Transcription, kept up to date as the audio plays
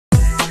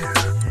Types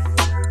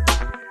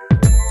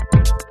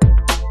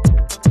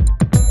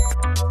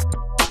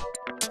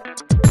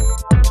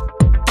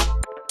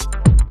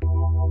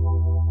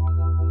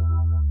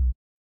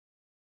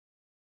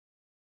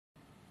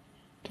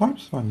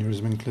of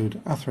aneurysm include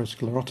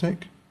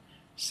atherosclerotic,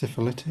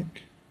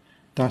 syphilitic,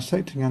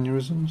 dissecting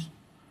aneurysms,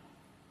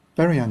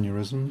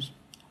 aneurysms,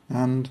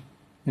 and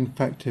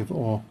infective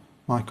or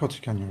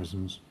mycotic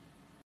aneurysms.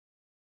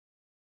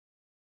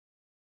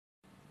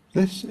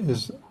 This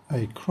is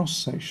a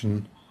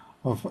cross-section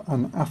of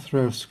an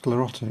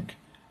atherosclerotic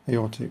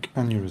aortic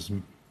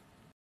aneurysm.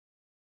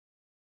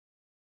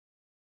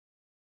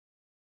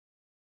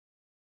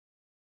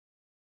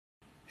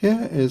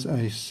 Here is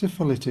a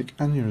syphilitic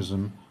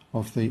aneurysm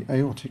of the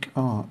aortic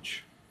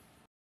arch.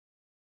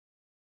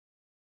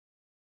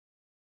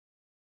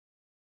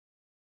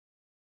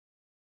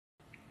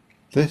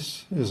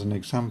 This is an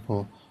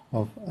example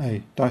of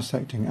a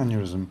dissecting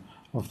aneurysm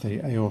of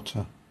the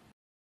aorta.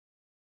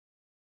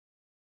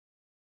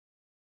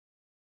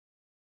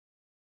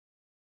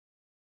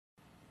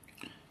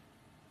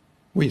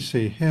 We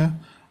see here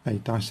a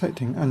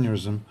dissecting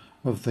aneurysm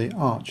of the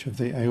arch of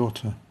the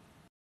aorta.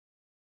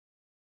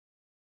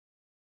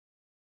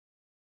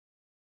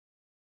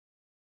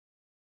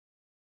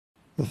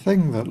 The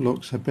thing that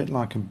looks a bit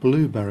like a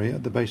blueberry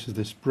at the base of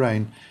this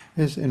brain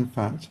is in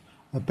fact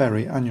a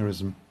berry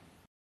aneurysm.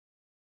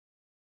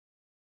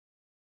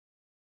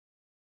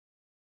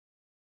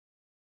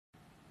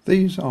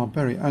 These are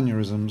berry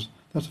aneurysms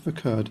that have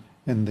occurred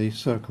in the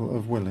circle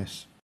of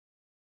Willis.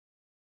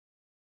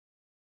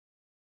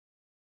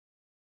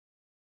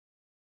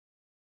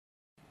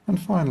 And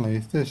finally,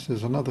 this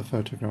is another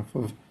photograph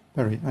of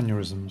berry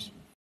aneurysms.